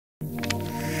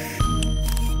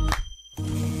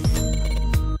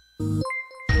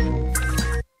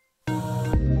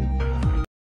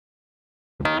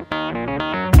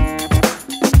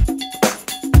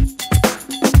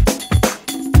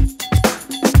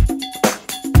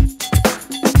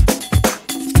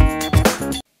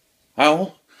Hi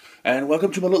all, and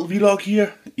welcome to my little vlog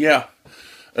here.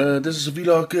 This is a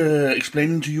vlog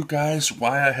explaining to you guys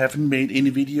why I haven't made any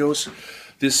videos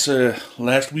this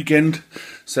last weekend,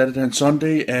 Saturday and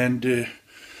Sunday, and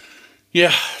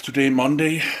today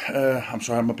Monday. I'm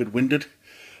sorry I'm a bit winded,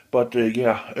 but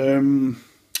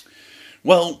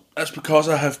well, that's because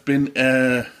I have been,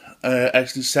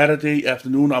 actually Saturday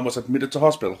afternoon I was admitted to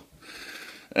hospital.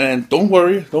 And don't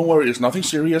worry, it's nothing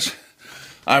serious.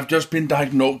 I've just been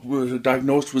diagnosed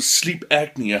with sleep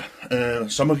apnea.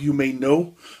 Some of you may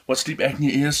know what sleep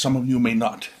apnea is, some of you may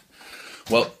not.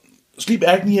 Well, sleep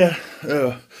apnea,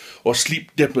 or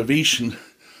sleep deprivation,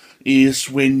 is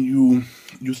when you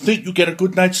think you get a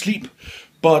good night's sleep,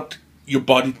 but your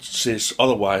body says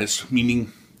otherwise.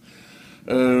 Meaning,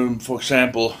 for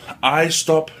example, I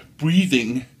stop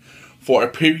breathing for a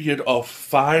period of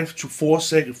 4 to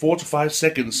 5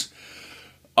 seconds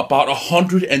about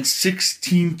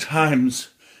 116 times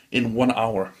in 1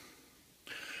 hour.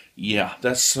 Yeah,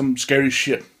 that's some scary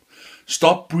shit.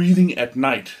 Stop breathing at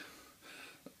night.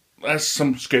 That's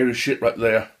some scary shit right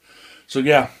there. So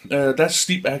yeah, that's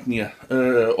sleep apnea,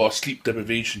 or sleep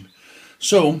deprivation.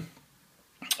 So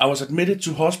I was admitted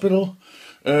to hospital.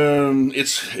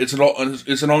 It's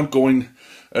an ongoing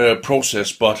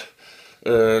process, but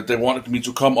they wanted me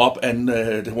to come up and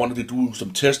they wanted to do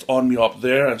some tests on me up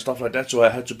there and stuff like that, so I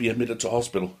had to be admitted to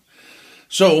hospital.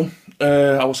 So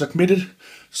I was admitted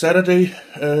Saturday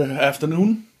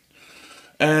afternoon,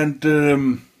 and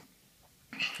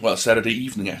well, Saturday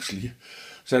evening actually.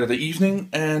 Saturday evening,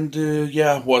 and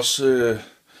was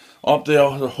up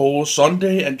there the whole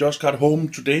Sunday and just got home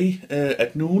today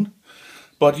at noon.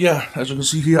 But yeah, as you can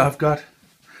see here, I've got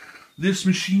this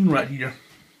machine right here.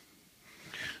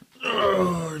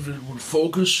 If it would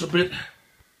focus a bit.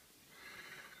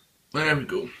 There we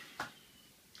go.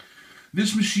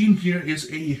 This machine here is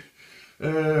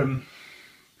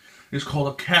is called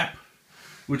a CAP,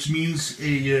 which means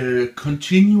a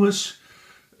continuous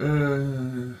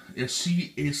I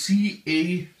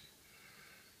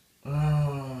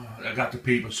got the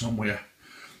paper somewhere,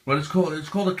 but it's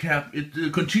called a CAP.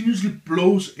 It continuously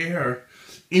blows air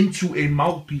into a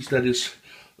mouthpiece that is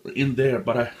in there,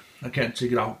 but I can't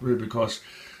take it out because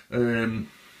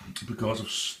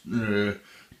of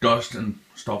dust and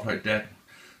stuff like that.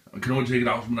 I can only take it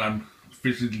out when I'm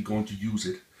physically going to use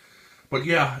it. But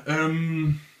yeah,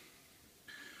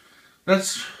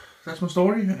 that's my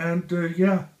story, and as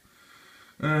you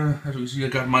can see, I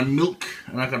got my milk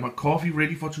and I got my coffee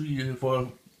ready for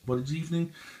this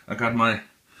evening. I got my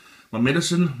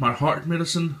medicine, my heart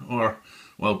medicine, or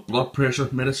well, blood pressure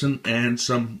medicine, and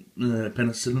some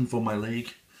penicillin for my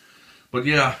leg. But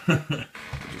yeah,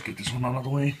 just get this one out of the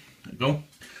way. There you go.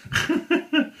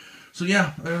 So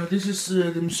yeah, this is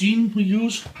the machine we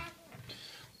use.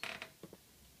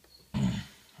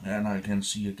 And I can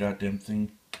see a goddamn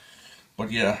thing.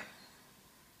 But yeah.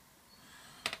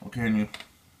 Okay, and you.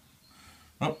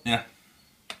 Oh, yeah.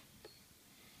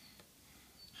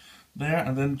 There,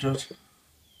 and then just.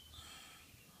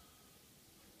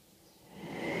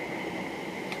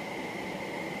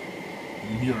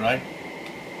 You hear, right?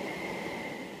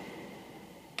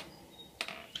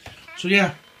 So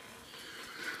yeah,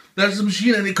 that's the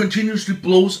machine, and it continuously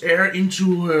blows air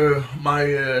into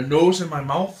my nose and my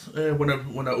mouth when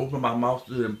I open my mouth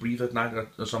and breathe at night.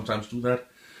 I sometimes do that.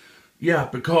 Yeah,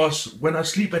 because when I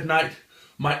sleep at night,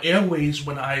 my airways,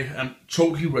 when I am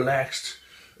totally relaxed,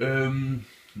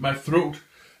 my throat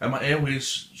and my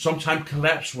airways sometimes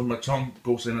collapse when my tongue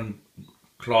goes in and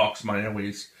clogs my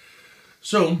airways.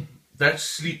 So that's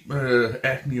sleep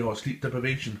apnea or sleep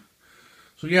deprivation.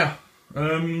 So yeah.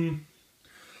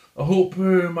 I hope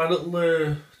my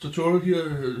little tutorial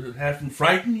here hasn't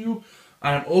frightened you.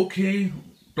 I'm okay,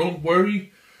 don't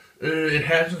worry. It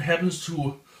happens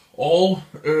to all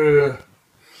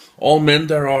men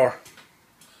that are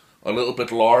a little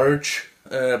bit large,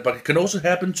 but it can also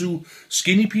happen to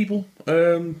skinny people.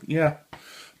 Yeah,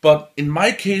 but in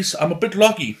my case, I'm a bit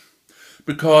lucky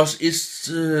because it's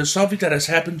something that has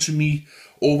happened to me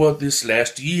over this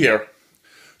last year.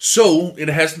 So it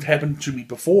hasn't happened to me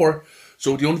before.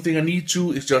 So the only thing I need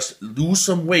to is just lose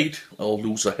some weight. I'll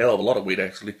lose a hell of a lot of weight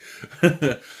actually.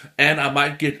 And I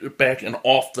might get back and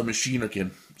off the machine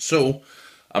again. So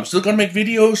I'm still gonna make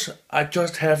videos. I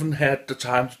just haven't had the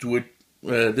time to do it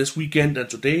this weekend and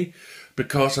today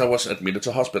because I was admitted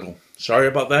to hospital. Sorry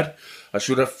about that. I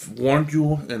should have warned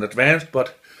you in advance,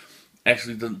 but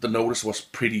actually the notice was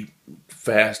pretty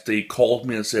fast. They called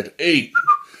me and said, hey,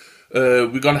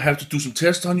 we're gonna have to do some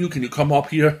tests on you. Can you come up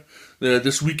here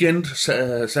this weekend,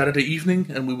 Saturday evening,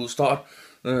 and we will start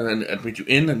and admit you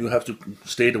in, and you have to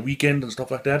stay the weekend and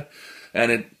stuff like that.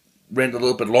 And went a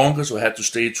little bit longer, so I had to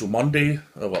stay till Monday.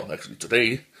 Well, actually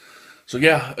today. So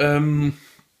yeah,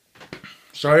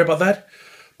 sorry about that.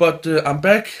 But I'm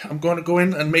back. I'm gonna go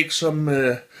in and make some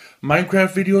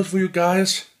Minecraft videos for you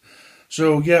guys.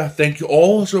 So yeah, thank you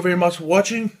all so very much for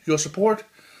watching, your support,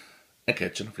 and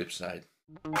catch you on the flip side.